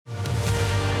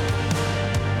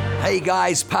Hey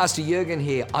guys, Pastor Ervin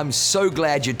here. I'm so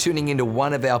glad you're tuning into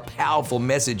one of our powerful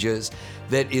messages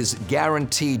that is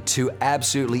guaranteed to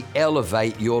absolutely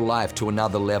elevate your life to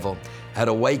another level. At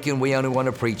Awaken, we only want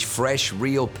to preach fresh,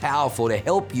 real, powerful to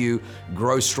help you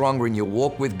grow stronger in your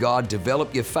walk with God,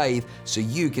 develop your faith so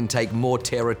you can take more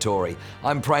territory.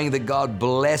 I'm praying that God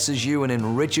blesses you and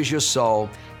enriches your soul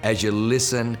as you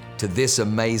listen to this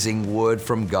amazing word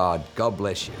from God. God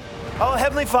bless you. Oh,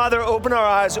 Heavenly Father, open our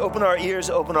eyes, open our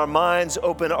ears, open our minds,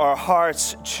 open our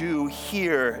hearts to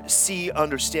hear, see,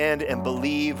 understand, and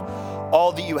believe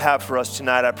all that you have for us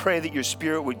tonight. I pray that your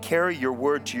Spirit would carry your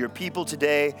word to your people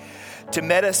today, to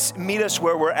meet us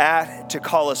where we're at, to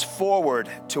call us forward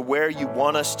to where you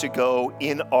want us to go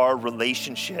in our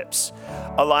relationships.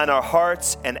 Align our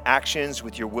hearts and actions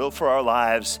with your will for our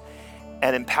lives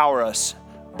and empower us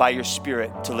by your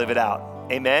Spirit to live it out.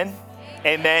 Amen.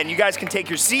 Amen. You guys can take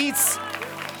your seats.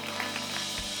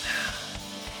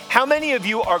 How many of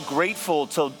you are grateful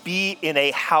to be in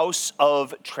a house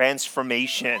of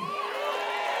transformation?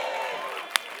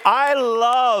 I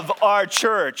love our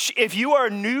church. If you are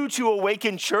new to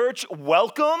Awaken Church,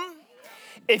 welcome.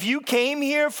 If you came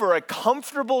here for a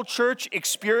comfortable church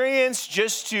experience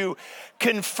just to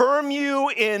confirm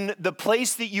you in the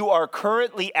place that you are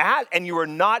currently at and you are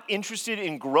not interested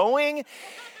in growing,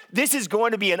 this is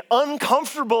going to be an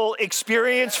uncomfortable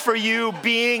experience for you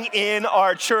being in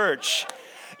our church.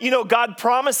 You know, God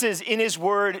promises in his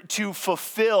word to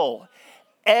fulfill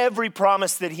every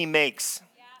promise that he makes,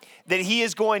 that he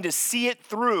is going to see it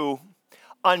through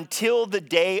until the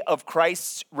day of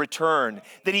Christ's return,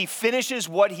 that he finishes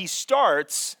what he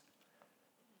starts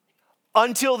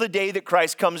until the day that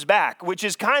Christ comes back, which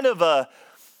is kind of a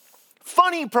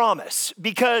funny promise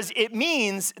because it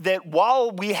means that while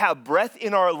we have breath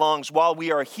in our lungs, while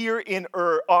we are here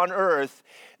on earth,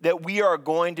 that we are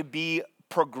going to be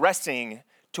progressing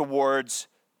towards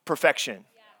perfection.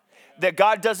 That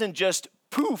God doesn't just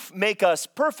poof, make us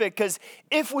perfect, because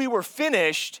if we were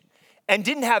finished and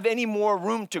didn't have any more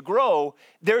room to grow,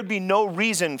 there'd be no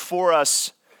reason for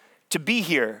us to be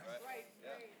here.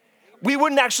 We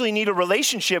wouldn't actually need a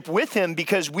relationship with him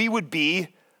because we would be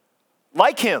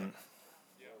like him.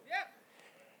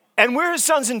 And we're his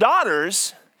sons and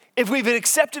daughters if we've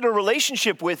accepted a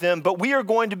relationship with him, but we are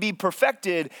going to be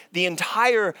perfected the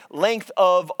entire length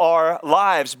of our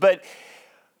lives. But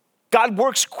God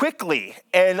works quickly,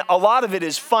 and a lot of it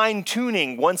is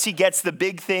fine-tuning once he gets the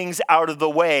big things out of the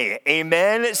way.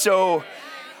 Amen? So,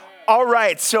 all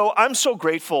right. So I'm so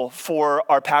grateful for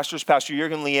our pastors, Pastor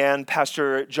Ervin, Leanne,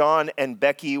 Pastor John, and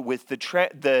Becky, with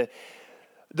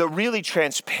the really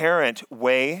transparent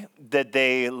way that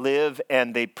they live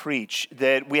and they preach.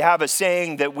 That we have a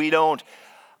saying that we don't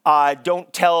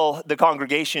tell the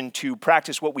congregation to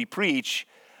practice what we preach,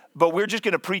 but we're just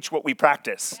going to preach what we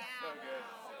practice.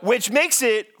 Which makes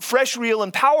it fresh, real,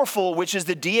 and powerful, which is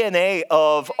the DNA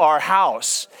of our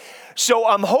house. So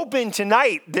I'm hoping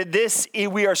tonight that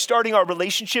we are starting our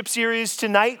relationship series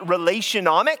tonight,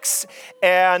 Relationomics,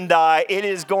 and it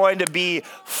is going to be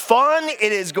fun.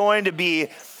 It is going to be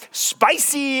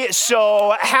spicy.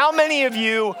 So how many of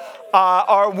you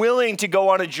are willing to go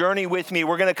on a journey with me?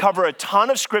 We're going to cover a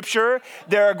ton of scripture.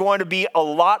 There are going to be a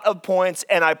lot of points,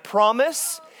 and I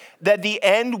promise that the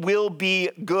end will be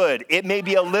good. It may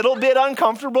be a little bit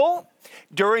uncomfortable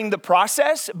during the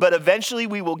process, but eventually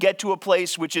we will get to a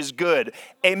place which is good.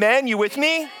 Amen? You with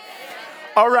me?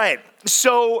 All right.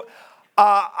 So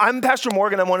I'm Pastor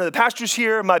Morgan. I'm one of the pastors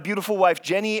here. My beautiful wife,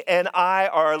 Jenny, and I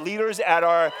are leaders at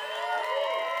our...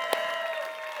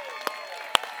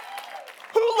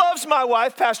 Who loves my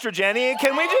wife, Pastor Jenny?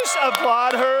 Can we just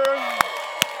applaud her?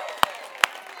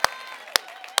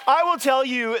 I will tell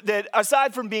you that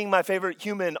aside from being my favorite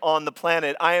human on the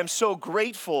planet, I am so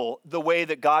grateful the way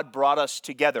that God brought us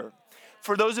together.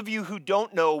 For those of you who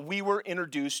don't know, we were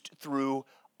introduced through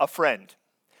a friend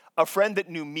that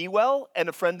knew me well and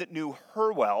a friend that knew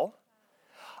her well.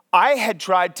 I had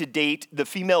tried to date the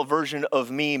female version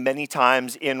of me many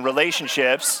times in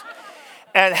relationships.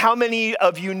 And how many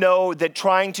of you know that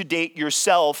trying to date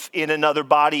yourself in another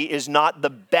body is not the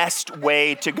best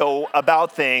way to go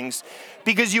about things,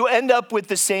 because you end up with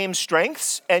the same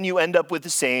strengths and you end up with the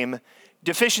same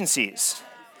deficiencies.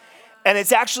 And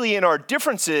it's actually in our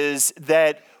differences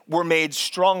that we're made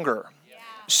stronger.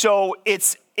 So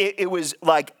it was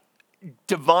like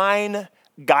divine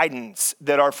guidance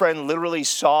that our friend literally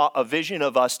saw a vision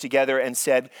of us together and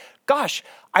said, gosh,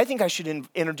 I think I should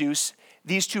introduce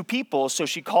these two people. So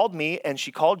she called me and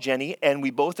she called Jenny, and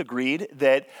we both agreed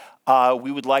that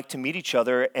we would like to meet each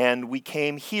other. And we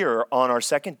came here on our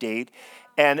second date.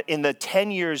 And in the 10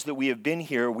 years that we have been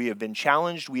here, we have been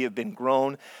challenged, we have been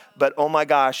grown. But oh my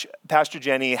gosh, Pastor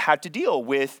Jenny had to deal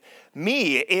with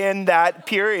me in that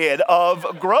period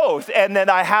of growth. And then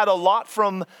I had a lot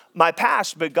from my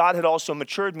past, but God had also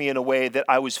matured me in a way that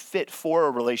I was fit for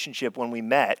a relationship when we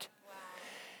met.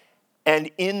 And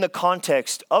in the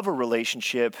context of a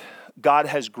relationship, God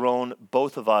has grown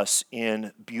both of us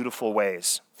in beautiful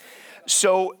ways.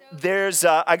 So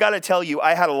I got to tell you,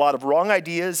 I had a lot of wrong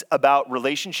ideas about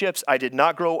relationships. I did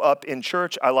not grow up in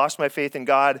church. I lost my faith in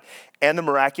God and the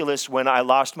miraculous when I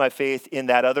lost my faith in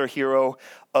that other hero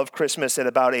of Christmas at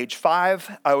about age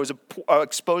 5. I was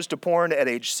exposed to porn at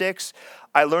age 6.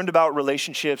 I learned about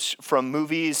relationships from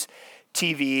movies,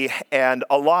 TV, and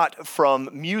a lot from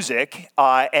music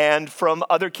and from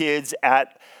other kids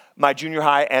at my junior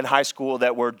high and high school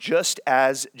that were just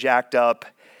as jacked up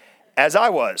as I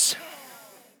was.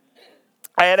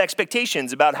 I had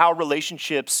expectations about how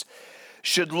relationships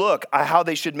should look, how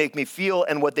they should make me feel,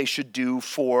 and what they should do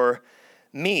for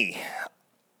me.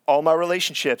 All my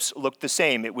relationships looked the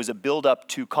same. It was a build-up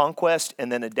to conquest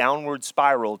and then a downward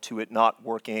spiral to it not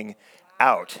working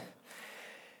out.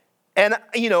 And,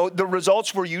 the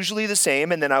results were usually the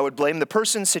same, and then I would blame the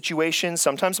person, situation,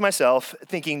 sometimes myself,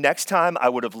 thinking next time I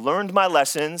would have learned my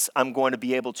lessons, I'm going to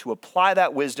be able to apply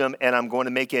that wisdom, and I'm going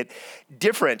to make it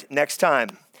different next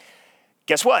time.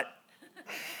 Guess what?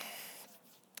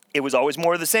 It was always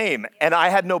more of the same, and I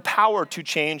had no power to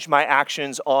change my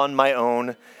actions on my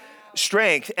own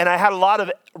strength, and I had a lot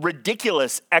of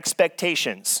ridiculous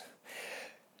expectations.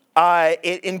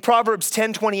 In Proverbs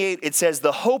 10:28, it says,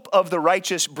 "The hope of the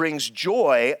righteous brings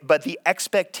joy, but the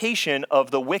expectation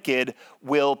of the wicked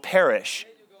will perish."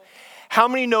 How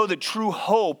many know that true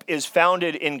hope is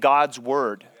founded in God's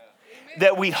word?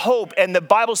 That we hope, and the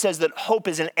Bible says that hope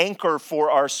is an anchor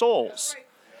for our souls.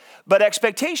 But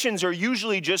expectations are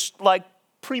usually just like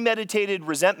premeditated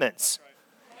resentments.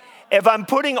 If I'm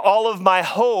putting all of my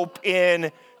hope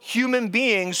in human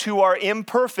beings who are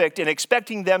imperfect and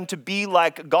expecting them to be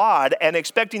like God and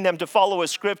expecting them to follow a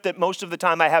script that most of the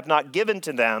time I have not given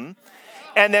to them,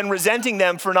 and then resenting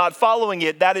them for not following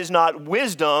it, that is not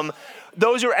wisdom.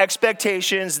 Those are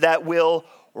expectations that will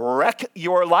wreck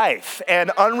your life.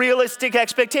 And unrealistic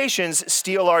expectations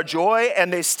steal our joy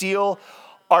and they steal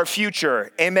our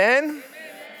future. Amen?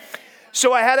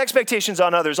 So I had expectations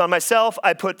on others. On myself,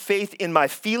 I put faith in my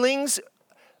feelings.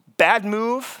 Bad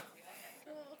move.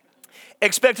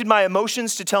 Expected my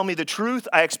emotions to tell me the truth.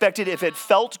 I expected if it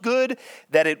felt good,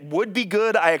 that it would be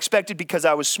good. I expected because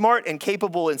I was smart and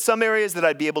capable in some areas that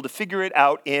I'd be able to figure it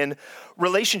out in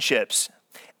relationships.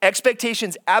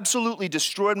 Expectations absolutely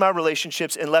destroyed my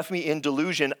relationships and left me in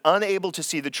delusion, unable to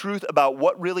see the truth about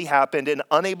what really happened and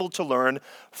unable to learn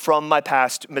from my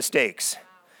past mistakes.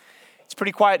 It's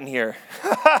pretty quiet in here.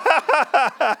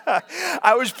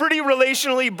 I was pretty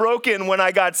relationally broken when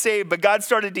I got saved, but God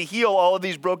started to heal all of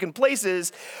these broken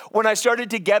places when I started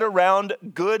to get around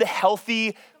good,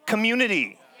 healthy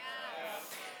community.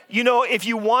 If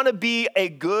you want to be a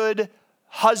good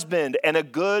husband and a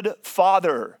good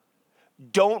father,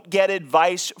 don't get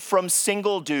advice from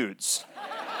single dudes.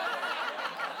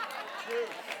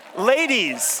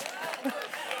 Ladies,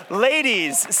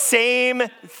 same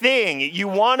thing. You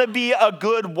want to be a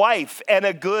good wife and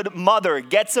a good mother.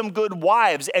 Get some good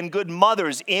wives and good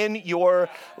mothers in your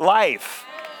life.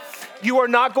 You are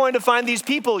not going to find these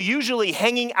people usually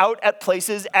hanging out at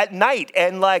places at night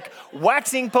and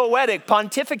waxing poetic,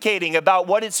 pontificating about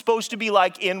what it's supposed to be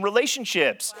like in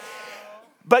relationships.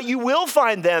 But you will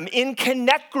find them in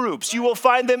connect groups. You will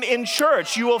find them in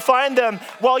church. You will find them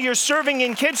while you're serving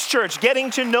in kids' church, getting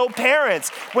to know parents.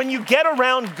 When you get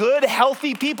around good,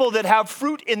 healthy people that have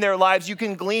fruit in their lives, you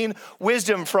can glean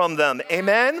wisdom from them.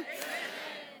 Amen?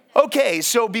 Okay,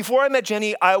 so before I met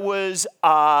Jenny,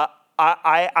 I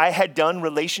had done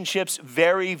relationships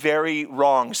very, very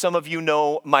wrong. Some of you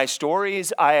know my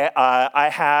stories. I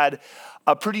had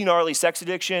a pretty gnarly sex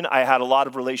addiction. I had a lot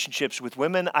of relationships with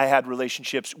women. I had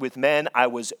relationships with men. I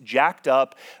was jacked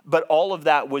up, but all of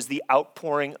that was the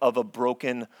outpouring of a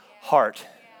broken heart.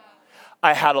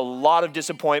 I had a lot of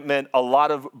disappointment, a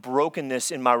lot of brokenness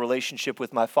in my relationship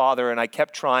with my father, and I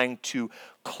kept trying to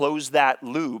close that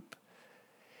loop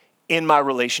in my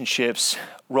relationships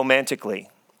romantically.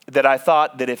 that I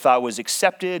thought that if I was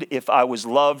accepted, if I was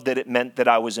loved, that it meant that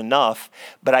I was enough.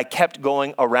 But I kept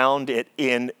going around it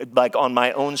on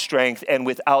my own strength and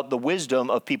without the wisdom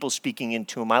of people speaking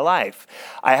into my life.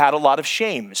 I had a lot of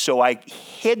shame, so I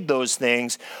hid those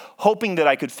things, hoping that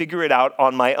I could figure it out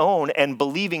on my own and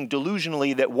believing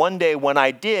delusionally that one day when I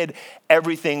did,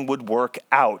 everything would work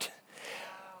out.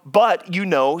 But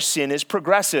sin is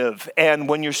progressive. And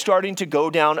when you're starting to go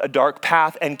down a dark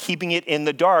path and keeping it in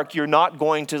the dark, you're not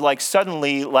going to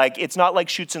suddenly, it's not like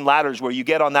Chutes and Ladders where you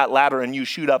get on that ladder and you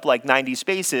shoot up 90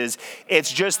 spaces.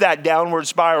 It's just that downward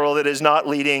spiral that is not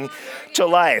leading to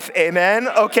life. Amen?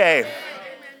 Okay.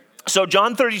 So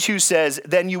John 32 says,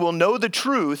 "Then you will know the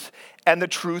truth, and the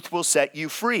truth will set you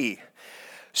free."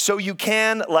 So you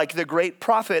can, like the great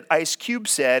prophet Ice Cube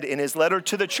said in his letter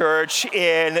to the church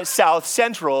in South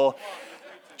Central,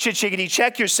 chickadee,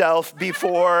 check yourself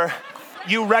before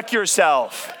you wreck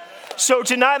yourself. So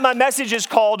tonight my message is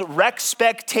called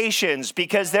Wreckspecktations,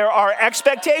 because there are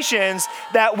expectations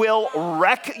that will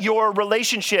wreck your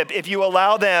relationship if you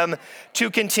allow them to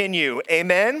continue.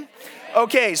 Amen?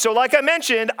 Okay, so like I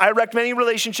mentioned, I wrecked many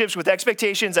relationships with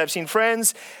expectations. I've seen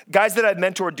friends, guys that I've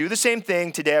mentored do the same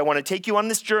thing. Today I want to take you on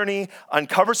this journey,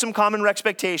 uncover some common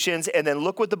expectations, and then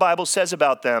look what the Bible says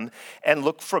about them and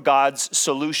look for God's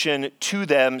solution to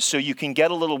them so you can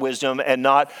get a little wisdom and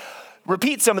not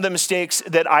repeat some of the mistakes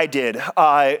that I did.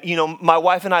 My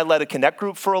wife and I led a Connect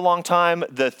group for a long time.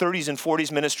 The 30s and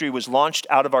 40s ministry was launched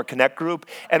out of our Connect group,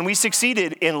 and we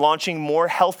succeeded in launching more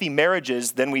healthy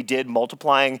marriages than we did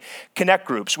multiplying Connect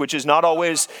groups, which is not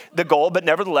always the goal, but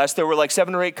nevertheless, there were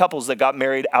 7 or 8 couples that got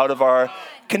married out of our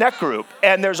Connect group.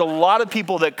 And there's a lot of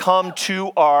people that come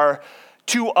to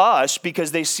us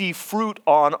because they see fruit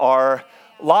on our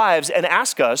lives and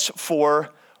ask us for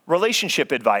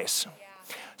relationship advice.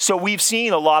 So we've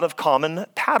seen a lot of common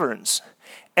patterns,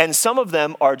 and some of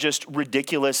them are just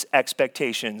ridiculous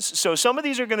expectations. So some of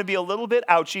these are going to be a little bit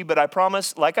ouchy, but I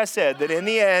promise, like I said, that in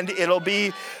the end, it'll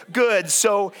be good.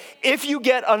 So if you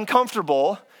get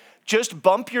uncomfortable, just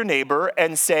bump your neighbor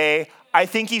and say, "I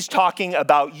think he's talking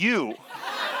about you."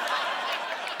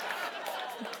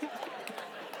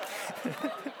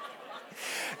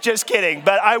 Just kidding,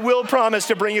 but I will promise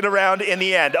to bring it around in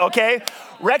the end, okay?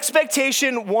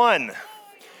 Wreckspecktation 1.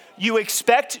 You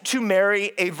expect to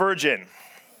marry a virgin.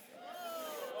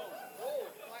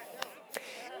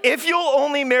 If you'll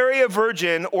only marry a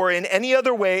virgin or in any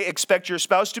other way expect your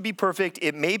spouse to be perfect,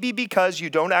 it may be because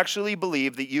you don't actually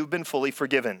believe that you've been fully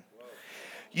forgiven.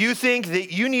 You think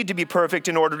that you need to be perfect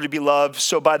in order to be loved,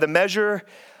 so by the measure,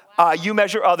 you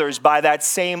measure others by that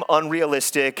same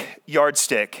unrealistic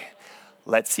yardstick.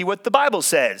 Let's see what the Bible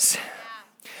says.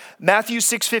 Matthew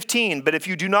 6:15, "But if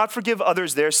you do not forgive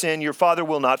others their sin, your Father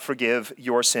will not forgive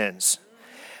your sins."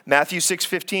 Matthew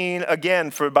 6:15,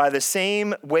 again, "For by the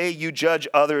same way you judge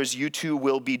others, you too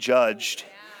will be judged."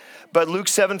 But Luke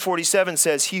 7:47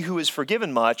 says, "He who is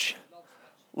forgiven much,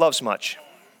 loves much."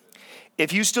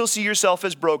 If you still see yourself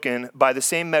as broken, by the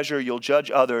same measure you'll judge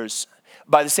others.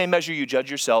 By the same measure you judge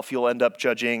yourself, you'll end up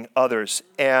judging others.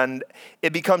 And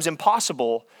it becomes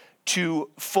impossible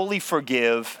to fully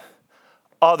forgive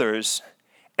others,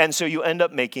 and so you end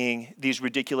up making these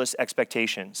ridiculous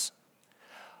expectations.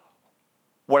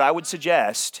 What I would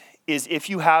suggest is if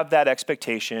you have that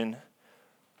expectation,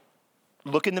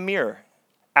 look in the mirror.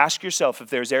 Ask yourself if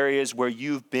there's areas where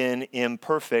you've been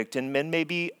imperfect and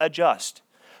maybe adjust.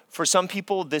 For some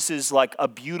people, this is a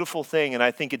beautiful thing, and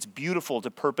I think it's beautiful to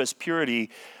purpose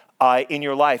purity in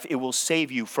your life. It will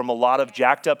save you from a lot of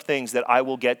jacked up things that I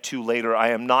will get to later. I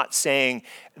am not saying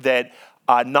that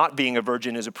not being a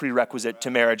virgin is a prerequisite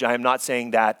to marriage. I am not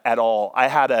saying that at all. I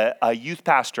had a youth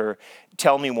pastor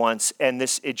tell me once, and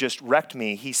it just wrecked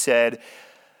me. He said,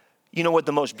 "You know what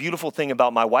the most beautiful thing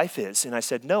about my wife is?" And I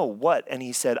said, "No, what?" And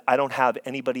he said, "I don't have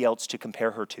anybody else to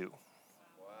compare her to."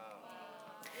 Wow.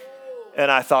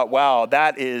 And I thought, wow,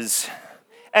 that is...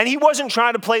 And he wasn't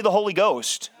trying to play the Holy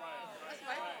Ghost.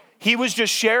 He was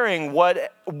just sharing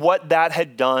what that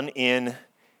had done in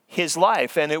his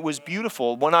life, and it was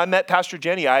beautiful. When I met Pastor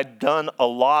Jenny, I had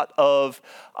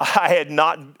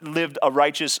not lived a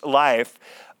righteous life,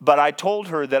 but I told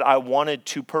her that I wanted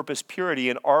to purpose purity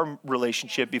in our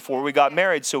relationship before we got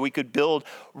married so we could build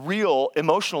real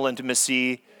emotional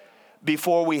intimacy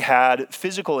before we had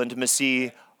physical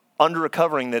intimacy under a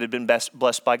covering that had been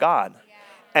blessed by God.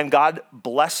 And God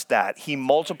blessed that. He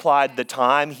multiplied the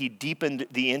time, He deepened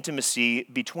the intimacy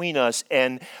between us,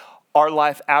 and our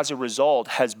life as a result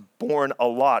has borne a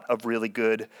lot of really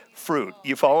good fruit.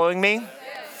 You following me?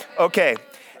 Okay.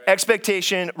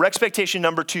 Wreckspecktation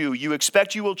number 2. You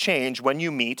expect you will change when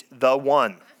you meet the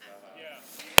one.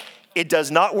 It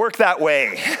does not work that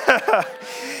way.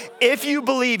 If you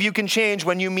believe you can change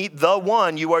when you meet the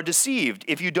one, you are deceived.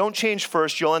 If you don't change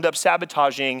first, you'll end up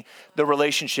sabotaging the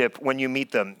relationship when you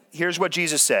meet them. Here's what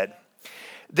Jesus said.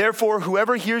 Therefore,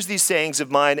 whoever hears these sayings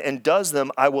of mine and does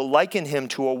them, I will liken him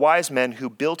to a wise man who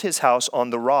built his house on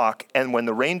the rock. And when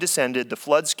the rain descended, the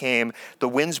floods came, the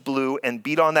winds blew and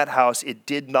beat on that house. It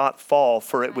did not fall,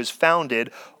 for it was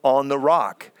founded on the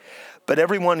rock. But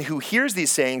everyone who hears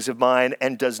these sayings of mine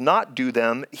and does not do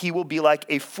them, he will be like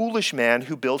a foolish man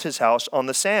who built his house on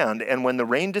the sand. And when the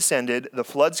rain descended, the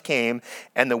floods came,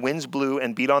 and the winds blew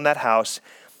and beat on that house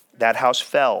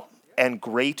fell, and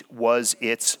great was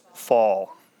its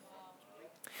fall.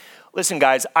 Listen,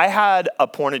 guys, I had a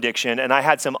porn addiction, and I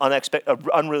had some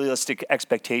unrealistic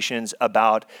expectations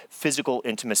about physical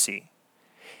intimacy.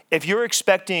 If you're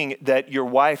expecting that your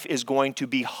wife is going to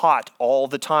be hot all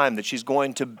the time, that she's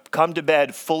going to come to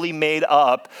bed fully made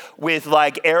up with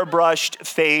like airbrushed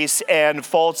face and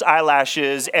false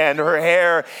eyelashes and her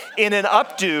hair in an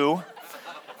updo,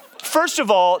 first of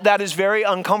all, that is very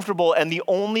uncomfortable, and the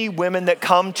only women that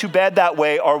come to bed that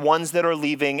way are ones that are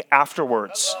leaving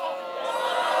afterwards.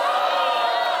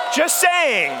 Just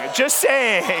saying.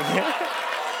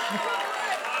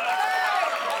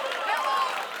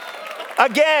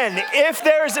 Again, if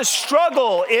there's a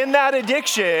struggle in that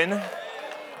addiction,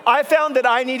 I found that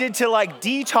I needed to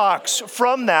detox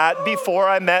from that before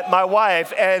I met my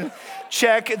wife and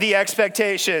check the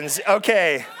expectations.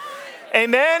 Okay.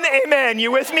 Amen, amen.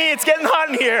 You with me? It's getting hot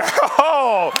in here.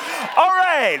 Oh, all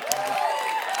right.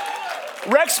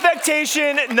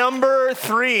 Wreckspecktation number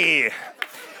 3.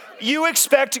 You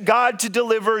expect God to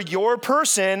deliver your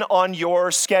person on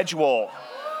your schedule.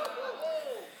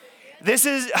 This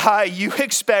is how you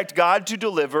expect God to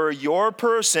deliver your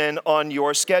person on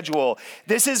your schedule.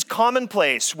 This is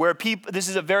commonplace this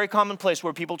is a very common place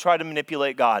where people try to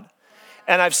manipulate God.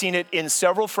 And I've seen it in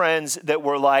several friends that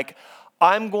were like,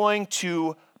 I'm going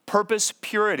to purpose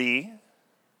purity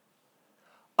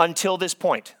until this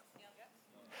point.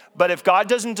 But if God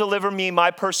doesn't deliver me my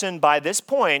person by this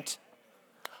point,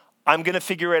 I'm going to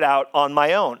figure it out on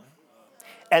my own.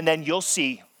 And then you'll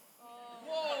see.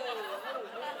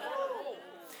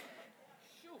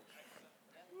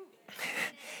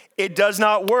 It does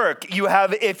not work.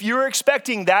 If you're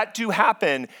expecting that to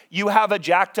happen, you have a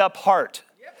jacked up heart.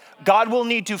 God will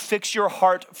need to fix your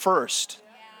heart first.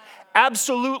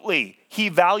 Absolutely, he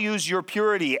values your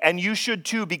purity, and you should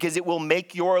too, because it will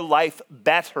make your life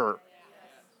better.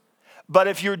 But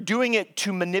if you're doing it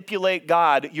to manipulate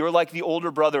God, you're like the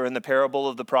older brother in the parable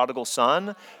of the prodigal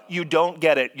son. You don't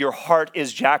get it. Your heart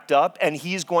is jacked up, and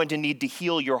he's going to need to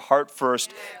heal your heart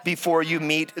first before you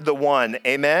meet the one.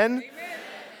 Amen?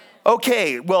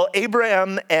 Okay, well,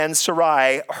 Abraham and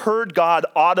Sarai heard God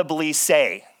audibly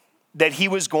say that he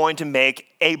was going to make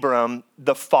Abram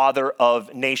the father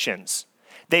of nations.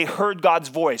 They heard God's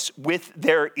voice with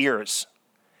their ears.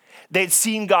 They'd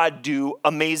seen God do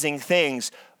amazing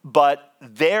things, but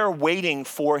their waiting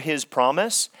for his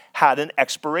promise had an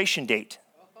expiration date.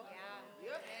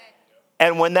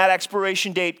 And when that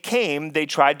expiration date came, they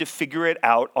tried to figure it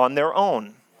out on their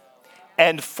own.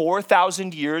 And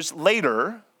 4,000 years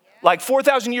later,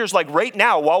 right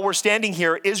now, while we're standing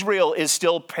here, Israel is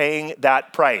still paying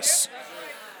that price.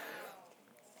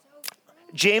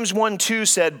 James 1:2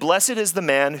 said, "Blessed is the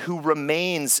man who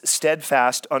remains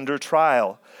steadfast under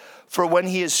trial. For when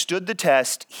he has stood the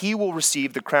test, he will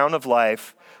receive the crown of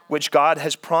life, which God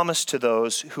has promised to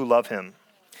those who love him."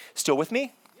 Still with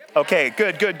me? Okay,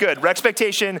 good.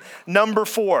 Wreckspecktation number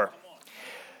 4.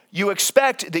 You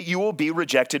expect that you will be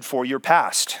rejected for your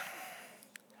past.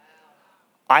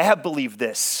 I have believed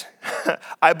this.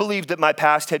 I believed that my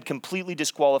past had completely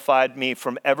disqualified me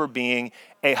from ever being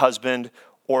a husband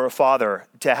or a father,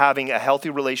 to having a healthy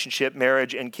relationship,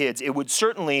 marriage, and kids. It would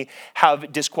certainly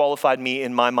have disqualified me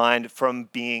in my mind from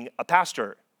being a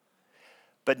pastor.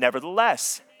 But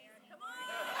nevertheless,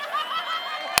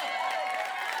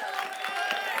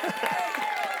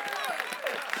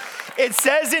 it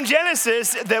says in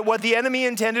Genesis that what the enemy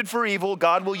intended for evil,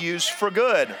 God will use for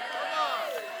good.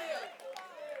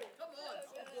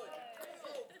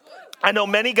 I know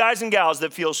many guys and gals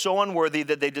that feel so unworthy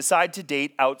that they decide to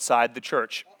date outside the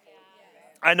church.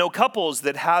 I know couples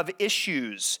that have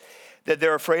issues, that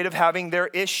they're afraid of having their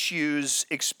issues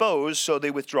exposed, so they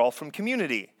withdraw from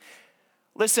community.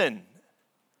 Listen,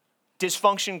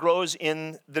 dysfunction grows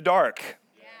in the dark.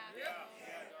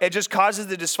 It just causes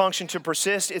the dysfunction to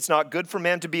persist. It's not good for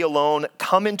man to be alone.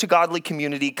 Come into godly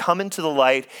community, come into the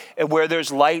light, and where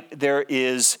there's light, there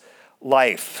is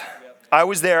life. I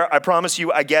was there. I promise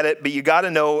you, I get it. But you got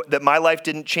to know that my life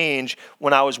didn't change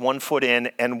when I was 1 foot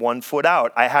in and 1 foot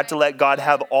out. I had to let God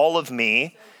have all of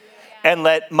me and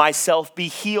let myself be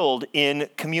healed in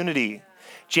community.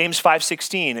 James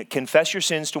 5:16, confess your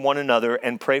sins to one another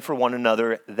and pray for one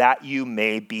another that you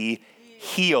may be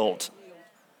healed.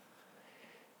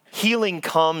 Healing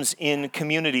comes in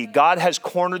community. God has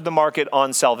cornered the market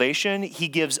on salvation. He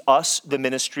gives us the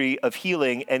ministry of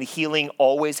healing, and healing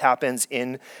always happens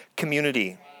in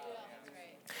community.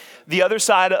 The other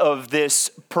side of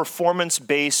this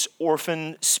performance-based,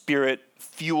 orphan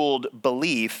spirit-fueled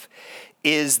belief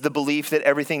is the belief that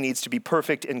everything needs to be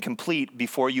perfect and complete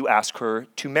before you ask her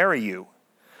to marry you.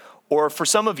 Or for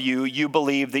some of you, you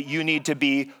believe that you need to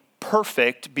be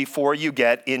perfect before you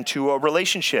get into a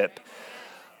relationship.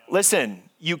 Listen,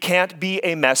 you can't be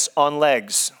a mess on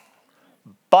legs,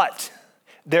 but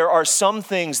there are some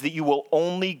things that you will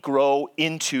only grow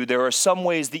into. There are some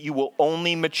ways that you will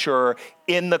only mature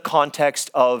in the context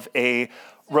of a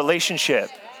relationship.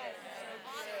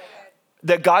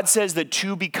 That God says that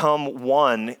two become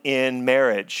one in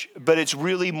marriage, but it's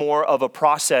really more of a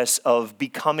process of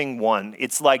becoming one.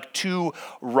 It's like two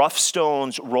rough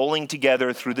stones rolling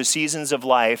together through the seasons of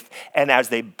life, and as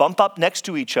they bump up next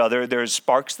to each other, there's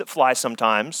sparks that fly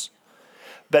sometimes,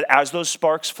 but as those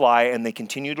sparks fly and they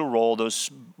continue to roll,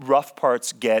 those rough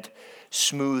parts get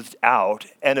smoothed out,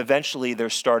 and eventually they're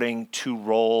starting to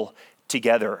roll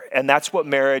together. And that's what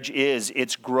marriage is.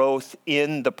 It's growth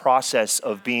in the process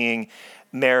of being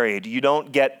married. You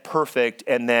don't get perfect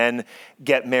and then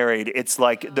get married. It's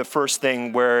like the first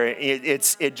thing where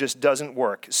it just doesn't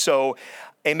work. So,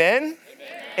 amen?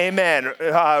 Amen.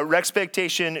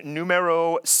 Wreckspecktation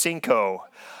numero 5.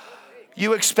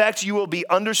 You expect you will be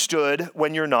understood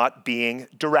when you're not being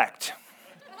direct.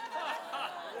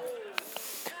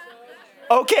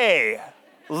 Okay.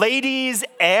 Ladies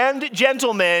and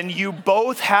gentlemen, you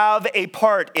both have a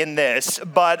part in this,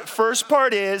 but first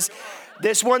part is,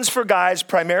 this one's for guys,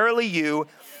 primarily you.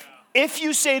 If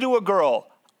you say to a girl,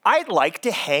 I'd like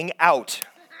to hang out,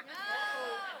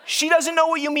 she doesn't know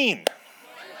what you mean.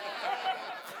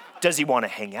 Does he want to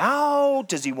hang out?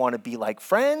 Does he want to be like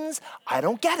friends? I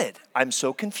don't get it. I'm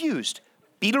so confused.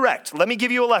 Be direct. Let me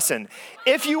give you a lesson.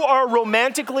 If you are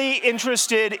romantically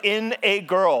interested in a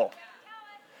girl,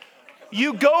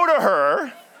 you go to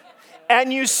her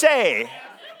and you say,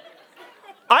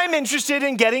 I'm interested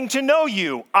in getting to know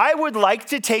you. I would like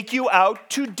to take you out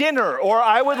to dinner, or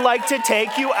I would like to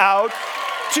take you out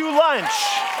to lunch.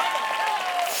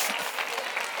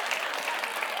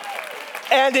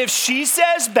 And if she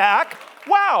says back,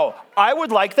 wow, I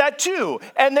would like that too.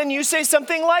 And then you say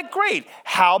something like, great,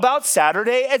 how about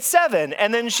Saturday at 7?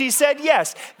 And then she said,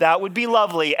 yes, that would be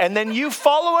lovely. And then you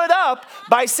follow it up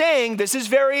by saying, this is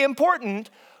very important,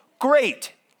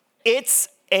 great, it's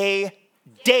a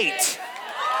date.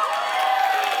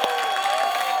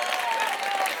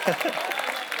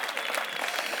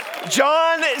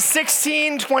 John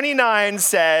 16:29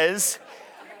 says,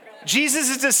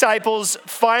 Jesus' disciples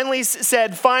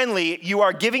finally, you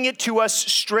are giving it to us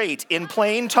straight in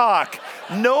plain talk.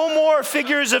 No more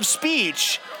figures of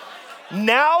speech.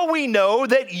 Now we know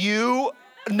that you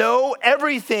know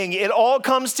everything. It all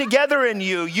comes together in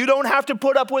you. You don't have to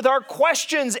put up with our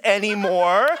questions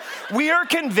anymore. We are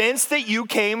convinced that you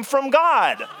came from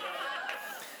God.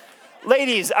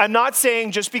 Ladies, I'm not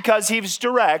saying just because he was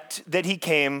direct that he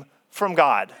came from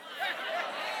God.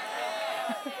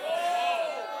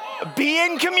 Be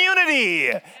in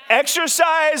community.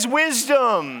 Exercise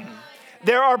wisdom.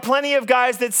 There are plenty of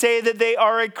guys that say that they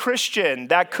are a Christian.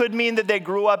 That could mean that they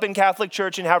grew up in Catholic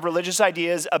Church and have religious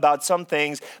ideas about some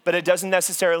things, but it doesn't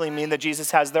necessarily mean that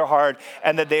Jesus has their heart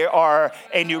and that they are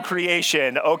a new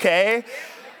creation, okay?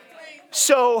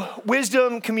 So,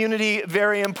 wisdom, community,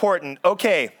 very important.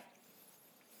 Okay.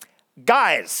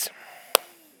 Guys,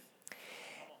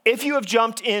 if you have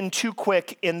jumped in too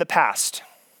quick in the past,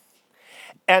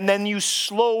 and then you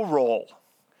slow roll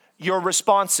your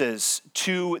responses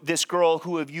to this girl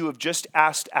who you have just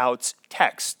asked out's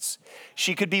texts,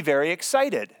 she could be very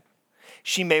excited.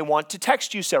 She may want to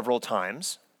text you several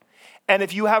times, and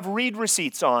if you have read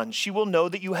receipts on, she will know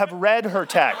that you have read her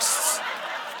texts.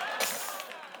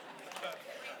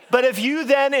 But if you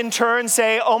then in turn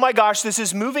say, oh my gosh, this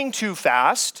is moving too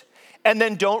fast, and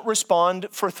then don't respond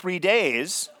for 3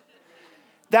 days,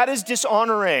 that is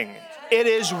dishonoring. It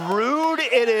is rude.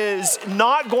 It is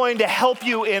not going to help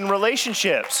you in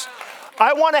relationships.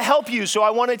 I want to help you, so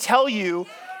I want to tell you,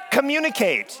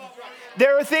 communicate.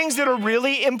 There are things that are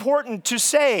really important to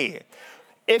say.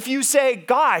 If you say,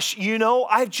 gosh,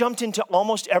 I've jumped into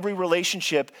almost every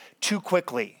relationship too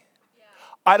quickly.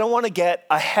 I don't want to get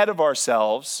ahead of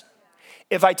ourselves.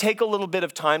 If I take a little bit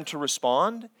of time to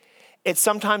respond, it's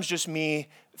sometimes just me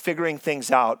figuring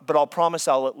things out, but I'll promise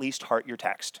I'll at least heart your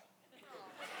text.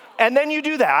 And then you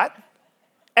do that,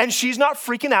 and she's not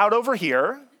freaking out over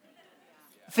here,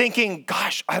 thinking,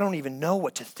 gosh, I don't even know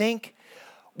what to think.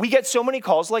 We get so many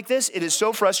calls like this. It is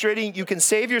so frustrating. You can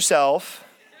save yourself.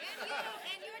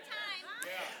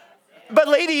 But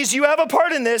ladies, you have a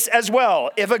part in this as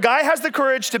well. If a guy has the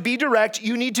courage to be direct,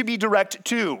 you need to be direct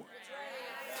too.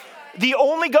 The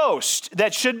only ghost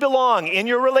that should belong in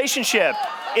your relationship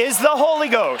is the Holy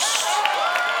Ghost.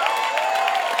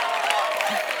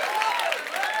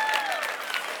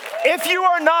 If you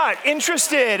are not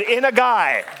interested in a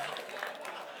guy,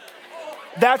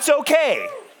 that's okay.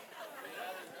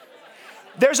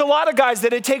 There's a lot of guys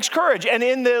that it takes courage. And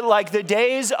in the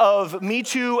days of Me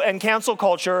Too and cancel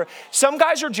culture, some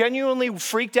guys are genuinely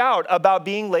freaked out about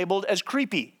being labeled as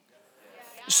creepy.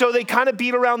 So they kind of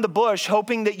beat around the bush,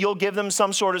 hoping that you'll give them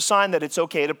some sort of sign that it's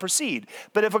okay to proceed.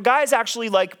 But if a guy's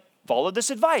actually followed this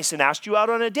advice and asked you out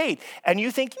on a date, and you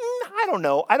think, I don't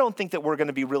know, I don't think that we're going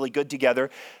to be really good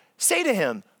together, say to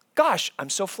him, gosh, I'm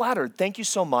so flattered. Thank you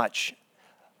so much.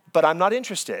 But I'm not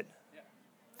interested.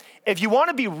 If you want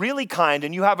to be really kind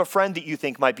and you have a friend that you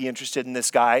think might be interested in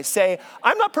this guy, say,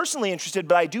 I'm not personally interested,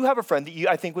 but I do have a friend that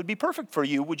I think would be perfect for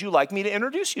you. Would you like me to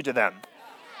introduce you to them?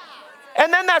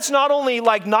 And then that's not only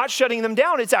not shutting them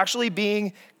down, it's actually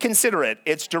being considerate.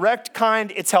 It's direct,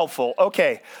 kind, it's helpful.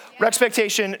 Okay,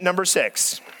 Wreckspecktation number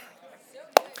 6.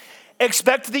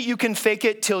 Expect that you can fake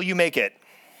it till you make it.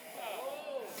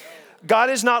 God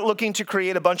is not looking to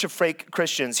create a bunch of fake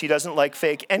Christians. He doesn't like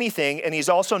fake anything, and he's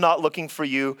also not looking for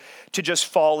you to just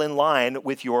fall in line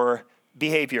with your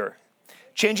behavior.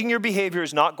 Changing your behavior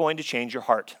is not going to change your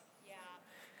heart.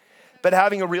 But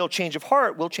having a real change of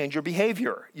heart will change your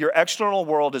behavior. Your external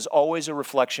world is always a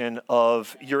reflection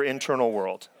of your internal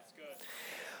world.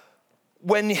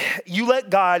 When you let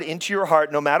God into your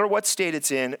heart, no matter what state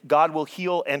it's in, God will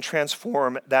heal and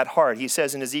transform that heart. He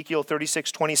says in Ezekiel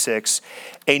 36:26,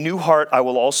 a new heart I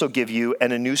will also give you,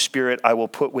 and a new spirit I will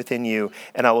put within you,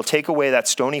 and I will take away that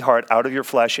stony heart out of your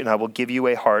flesh, and I will give you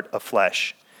a heart of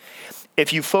flesh.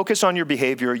 If you focus on your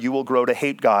behavior, you will grow to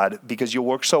hate God because you'll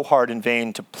work so hard in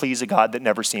vain to please a God that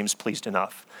never seems pleased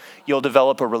enough. You'll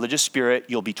develop a religious spirit,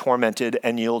 you'll be tormented,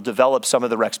 and you'll develop some of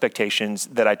the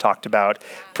Wreckspecktations that I talked about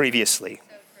previously.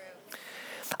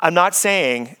 I'm not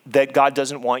saying that God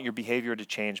doesn't want your behavior to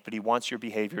change, but he wants your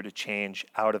behavior to change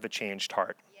out of a changed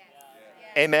heart.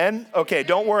 Amen? Okay,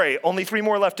 don't worry. Only 3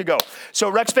 more left to go. So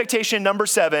Wreckspecktation number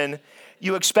 7,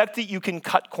 you expect that you can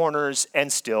cut corners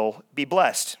and still be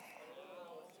blessed.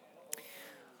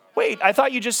 Wait, I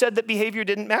thought you just said that behavior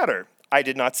didn't matter. I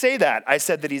did not say that. I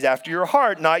said that he's after your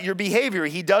heart, not your behavior.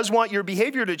 He does want your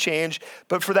behavior to change,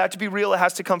 but for that to be real, it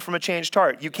has to come from a changed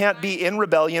heart. You can't be in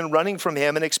rebellion, running from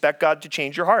him, and expect God to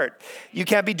change your heart. You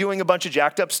can't be doing a bunch of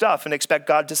jacked up stuff and expect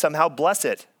God to somehow bless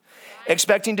it.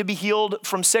 Expecting to be healed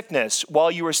from sickness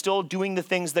while you are still doing the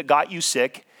things that got you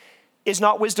sick is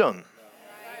not wisdom.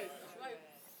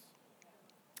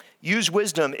 Use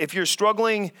wisdom. If you're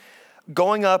struggling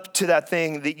going up to that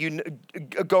thing that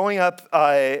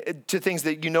to things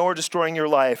that you know are destroying your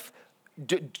life,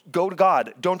 go to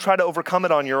God. Don't try to overcome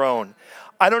it on your own.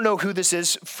 I don't know who this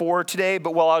is for today,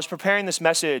 but while I was preparing this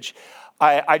message,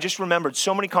 I just remembered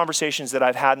so many conversations that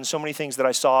I've had and so many things that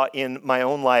I saw in my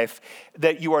own life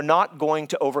that you are not going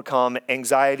to overcome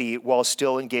anxiety while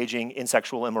still engaging in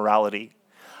sexual immorality.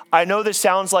 I know this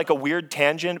sounds like a weird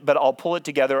tangent, but I'll pull it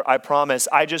together, I promise.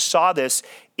 I just saw this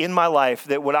in my life,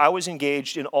 that when I was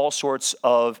engaged in all sorts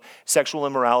of sexual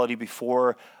immorality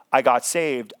before I got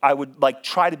saved, I would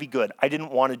try to be good. I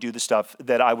didn't want to do the stuff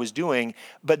that I was doing,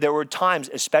 but there were times,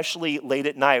 especially late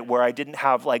at night, where I didn't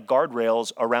have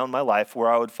guardrails around my life,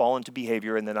 where I would fall into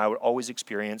behavior, and then I would always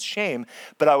experience shame,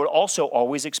 but I would also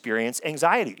always experience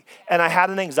anxiety. And I had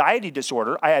an anxiety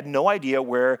disorder. I had no idea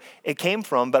where it came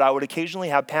from, but I would occasionally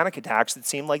have panic attacks that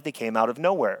seemed like they came out of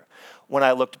nowhere. When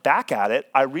I looked back at it,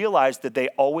 I realized that they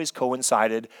always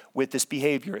coincided with this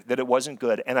behavior, that it wasn't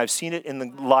good. And I've seen it in the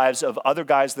lives of other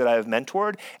guys that I've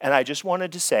mentored. And I just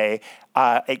wanted to say,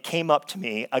 it came up to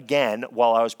me again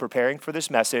while I was preparing for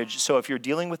this message. So if you're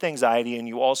dealing with anxiety and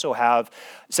you also have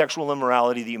sexual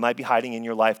immorality that you might be hiding in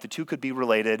your life, the two could be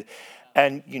related,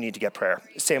 and you need to get prayer.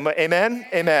 Say amen?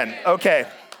 Amen. Okay.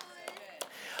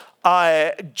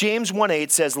 James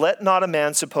 1:8 says, let not a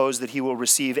man suppose that he will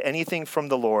receive anything from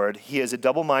the Lord. He is a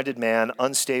double-minded man,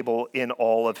 unstable in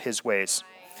all of his ways.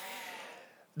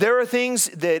 There are things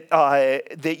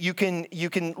that you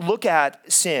can look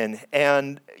at sin,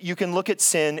 and you can look at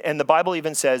sin, and the Bible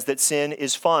even says that sin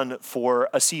is fun for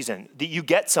a season, that you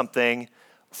get something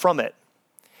from it.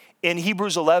 In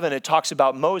Hebrews 11, it talks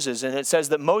about Moses, and it says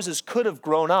that Moses could have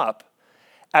grown up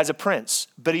as a prince,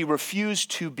 but he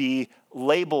refused to be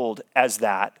labeled as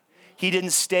that. He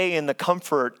didn't stay in the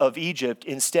comfort of Egypt.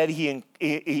 Instead,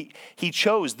 he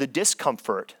chose the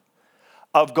discomfort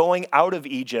of going out of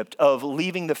Egypt, of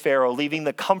leaving the Pharaoh, leaving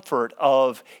the comfort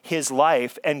of his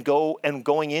life, and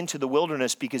going into the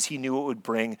wilderness because he knew it would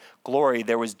bring glory.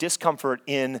 There was discomfort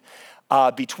in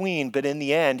between, but in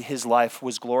the end, his life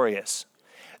was glorious.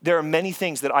 There are many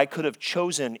things that I could have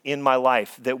chosen in my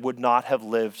life that would not have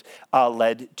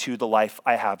led to the life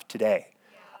I have today.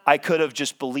 I could have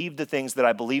just believed the things that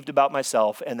I believed about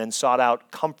myself and then sought out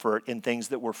comfort in things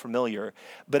that were familiar,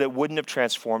 but it wouldn't have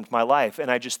transformed my life. And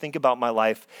I just think about my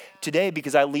life today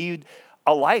because I lead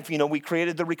a life. We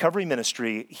created the recovery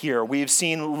ministry here. We've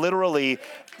seen literally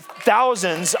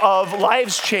thousands of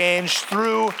lives change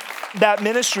through that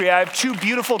ministry. I have two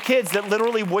beautiful kids that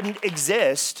literally wouldn't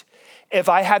exist if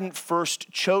I hadn't first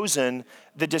chosen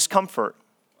the discomfort.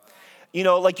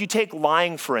 Like you take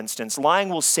lying, for instance. Lying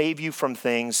will save you from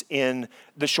things in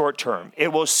the short term.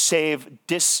 It will save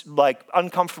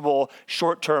uncomfortable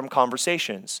short-term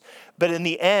conversations. But in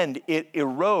the end, it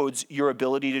erodes your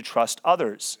ability to trust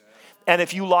others. And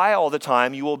if you lie all the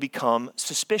time, you will become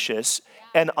suspicious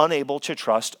and unable to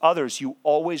trust others. You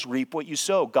always reap what you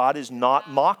sow. God is not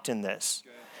mocked in this.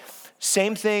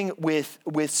 Same thing with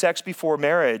sex before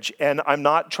marriage, and I'm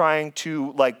not trying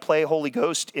to play Holy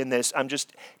Ghost in this. I'm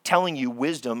just telling you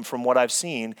wisdom from what I've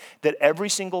seen, that every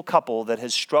single couple that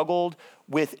has struggled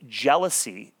with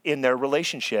jealousy in their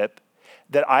relationship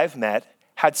that I've met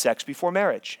had sex before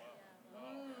marriage.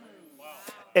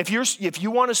 If you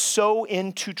want to sow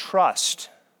into trust,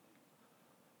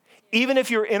 even if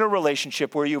you're in a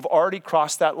relationship where you've already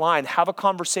crossed that line, have a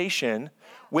conversation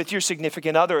with your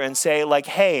significant other and say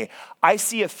hey, I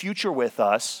see a future with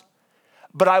us,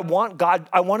 but I want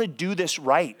to do this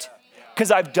right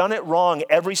because I've done it wrong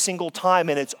every single time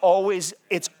and it's always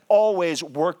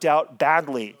worked out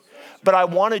badly. But I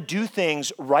want to do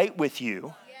things right with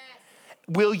you.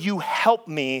 Will you help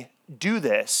me do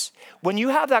this? When you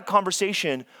have that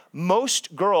conversation,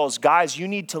 most girls, guys, you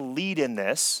need to lead in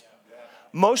this.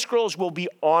 Most girls will be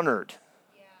honored,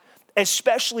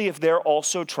 especially if they're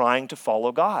also trying to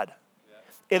follow God.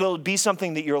 It'll be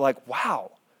something that you're like,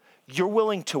 wow, you're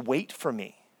willing to wait for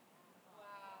me.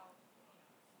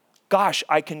 Gosh,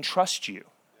 I can trust you.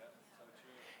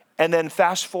 And then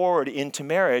fast forward into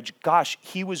marriage, gosh,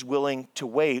 he was willing to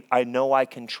wait. I know I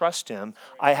can trust him.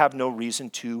 I have no reason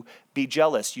to be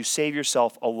jealous. You save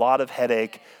yourself a lot of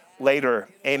headache later.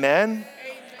 Amen?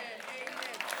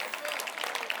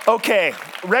 Okay,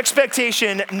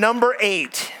 Wreckspecktation number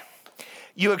 8.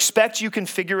 You expect you can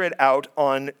figure it out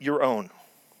on your own.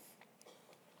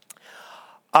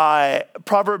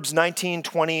 Proverbs 19,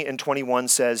 20, and 21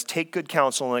 says, take good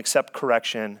counsel and accept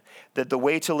correction, that it's the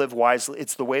way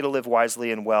to live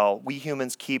wisely and well. We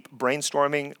humans keep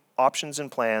brainstorming options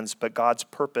and plans, but God's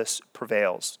purpose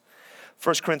prevails.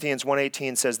 1 Corinthians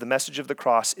 1:18 says, the message of the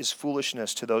cross is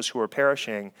foolishness to those who are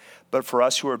perishing, but for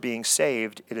us who are being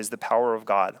saved, it is the power of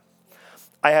God.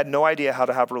 I had no idea how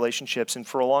to have relationships, and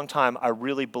for a long time, I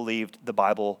really believed the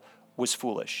Bible was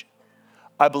foolish.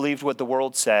 I believed what the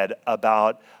world said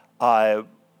about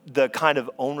the kind of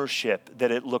ownership that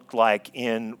it looked like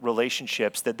in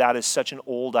relationships, that is such an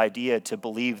old idea to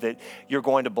believe that you're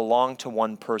going to belong to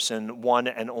one person, one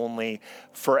and only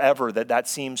forever, that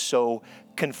seems so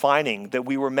confining, that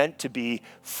we were meant to be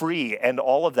free and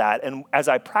all of that. And as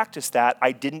I practiced that,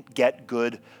 I didn't get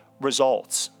good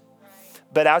results.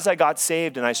 But as I got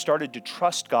saved and I started to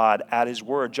trust God at his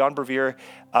word, John Bevere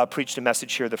preached a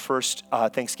message here the first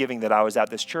Thanksgiving that I was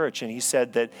at this church, and he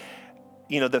said that,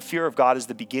 the fear of God is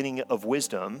the beginning of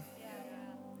wisdom,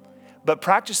 but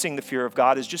practicing the fear of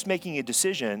God is just making a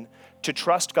decision to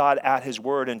trust God at his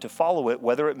word and to follow it,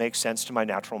 whether it makes sense to my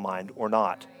natural mind or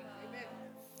not.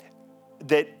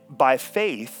 That by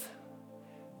faith,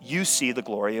 you see the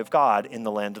glory of God in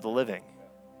the land of the living.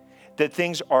 That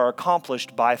things are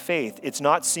accomplished by faith. It's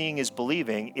not seeing is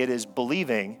believing, it is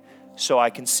believing so I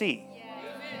can see.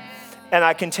 And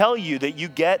I can tell you that you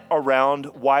get around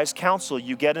wise counsel,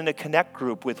 you get in a connect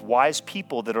group with wise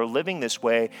people that are living this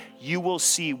way, you will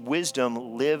see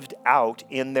wisdom lived out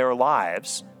in their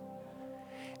lives.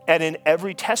 And in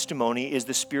every testimony is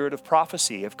the spirit of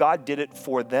prophecy. If God did it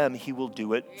for them, he will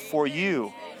do it for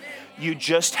you. You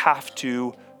just have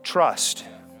to trust.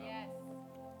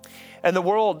 And the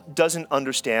world doesn't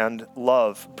understand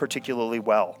love particularly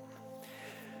well.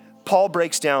 Paul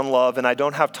breaks down love, and I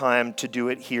don't have time to do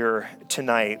it here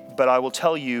tonight, but I will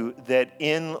tell you that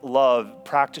in love,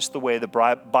 practice the way the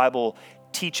Bible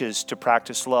teaches to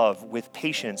practice love, with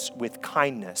patience, with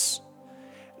kindness.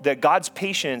 That God's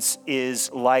patience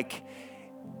is like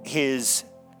his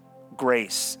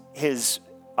grace.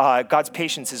 God's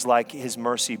patience is like his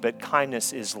mercy, but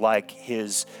kindness is like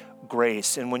his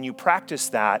grace. And when you practice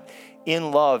that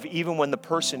in love, even when the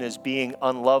person is being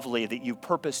unlovely, that you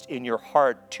purposed in your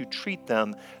heart to treat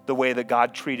them the way that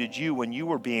God treated you when you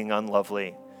were being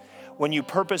unlovely. When you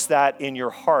purpose that in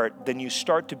your heart, then you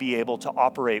start to be able to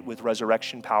operate with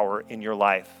resurrection power in your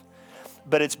life.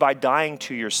 But it's by dying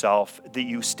to yourself that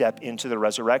you step into the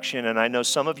resurrection. And I know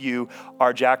some of you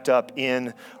are jacked up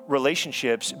in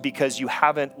relationships because you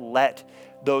haven't let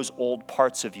those old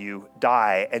parts of you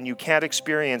die. And you can't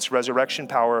experience resurrection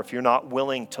power if you're not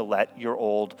willing to let your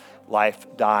old life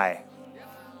die.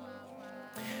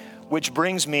 Which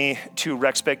brings me to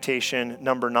Wreckspecktation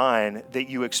number 9, that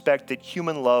you expect that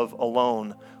human love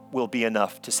alone will be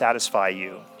enough to satisfy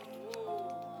you.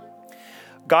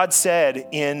 God said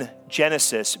in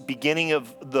Genesis, beginning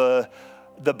of the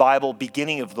Bible,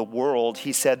 beginning of the world,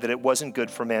 he said that it wasn't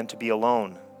good for man to be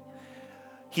alone.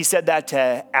 He said that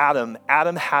to Adam.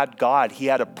 Adam had God. He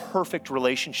had a perfect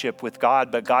relationship with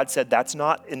God, but God said that's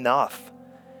not enough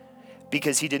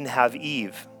because he didn't have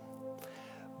Eve.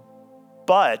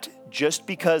 But just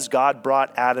because God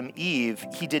brought Adam Eve,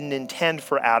 he didn't intend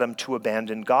for Adam to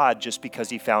abandon God just because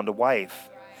he found a wife.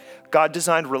 God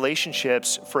designed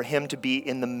relationships for him to be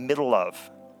in the middle of.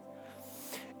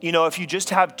 You know, if you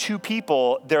just have two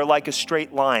people, they're like a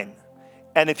straight line.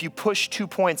 And if you push 2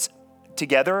 points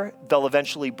together, they'll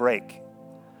eventually break.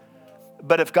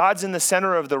 But if God's in the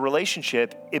center of the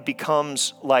relationship, it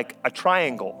becomes like a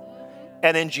triangle.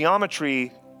 And in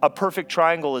geometry, a perfect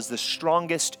triangle is the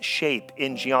strongest shape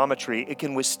in geometry. It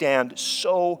can withstand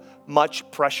so much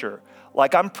pressure.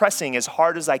 Like I'm pressing as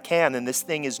hard as I can, and this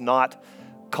thing is not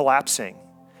collapsing.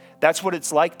 That's what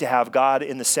it's like to have God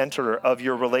in the center of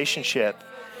your relationship.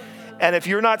 And if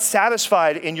you're not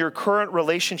satisfied in your current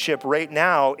relationship right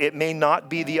now, it may not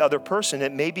be the other person.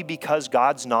 It may be because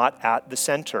God's not at the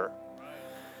center.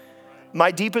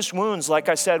 My deepest wounds, like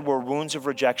I said, were wounds of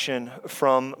rejection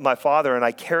from my father, and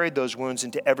I carried those wounds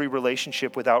into every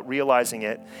relationship without realizing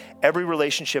it. Every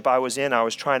relationship I was in, I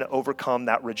was trying to overcome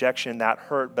that rejection, that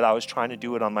hurt, but I was trying to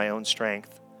do it on my own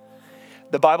strength.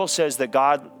 The Bible says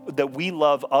that we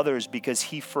love others because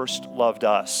he first loved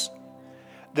us.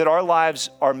 That our lives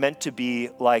are meant to be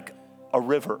like a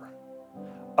river.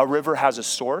 A river has a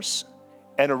source,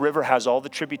 and a river has all the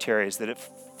tributaries that it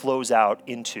flows out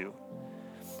into.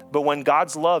 But when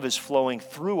God's love is flowing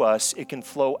through us, it can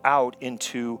flow out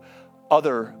into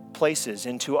other places,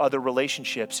 into other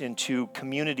relationships, into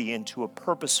community, into a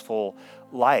purposeful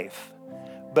life.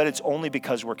 But it's only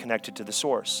because we're connected to the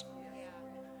source.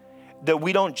 That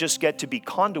we don't just get to be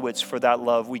conduits for that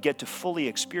love, we get to fully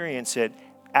experience it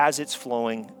as it's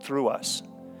flowing through us.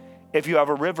 If you have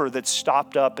a river that's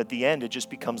stopped up at the end, it just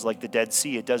becomes like the Dead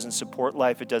Sea. It doesn't support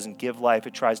life, it doesn't give life,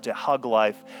 it tries to hug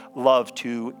love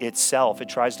to itself. It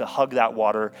tries to hug that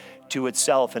water to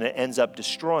itself, and it ends up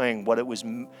destroying what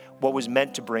was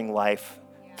meant to bring life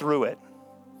through it.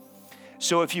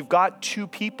 So if you've got two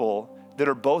people that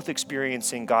are both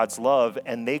experiencing God's love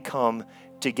and they come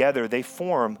together, they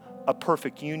form a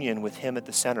perfect union with him at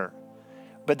the center.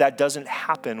 But that doesn't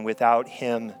happen without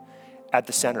him at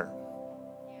the center.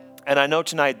 And I know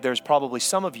tonight there's probably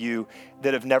some of you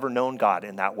that have never known God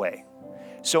in that way.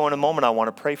 So in a moment, I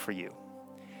want to pray for you.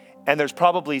 And there's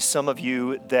probably some of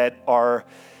you that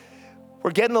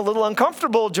we're getting a little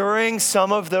uncomfortable during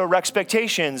some of the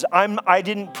Wreckspecktations. I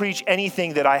didn't preach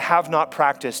anything that I have not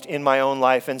practiced in my own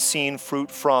life and seen fruit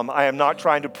from. I am not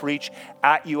trying to preach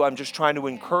at you. I'm just trying to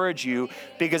encourage you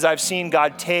because I've seen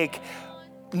God take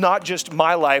not just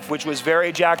my life, which was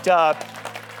very jacked up,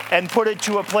 and put it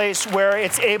to a place where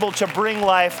it's able to bring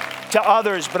life to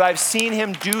others. But I've seen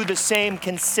him do the same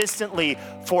consistently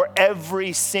for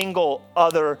every single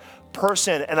other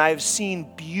person. And I've seen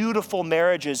beautiful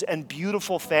marriages and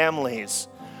beautiful families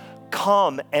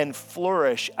come and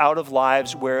flourish out of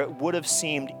lives where it would have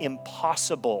seemed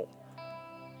impossible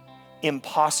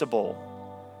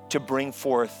to bring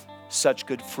forth such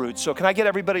good fruit. So can I get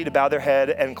everybody to bow their head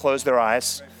and close their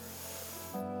eyes?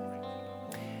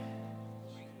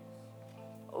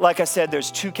 Like I said,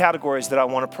 there's two categories that I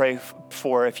want to pray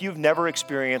for. If you've never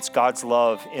experienced God's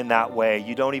love in that way,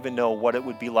 you don't even know what it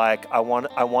would be like. I want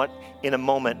in a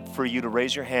moment for you to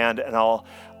raise your hand, and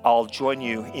I'll join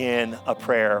you in a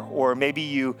prayer. Or maybe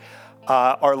you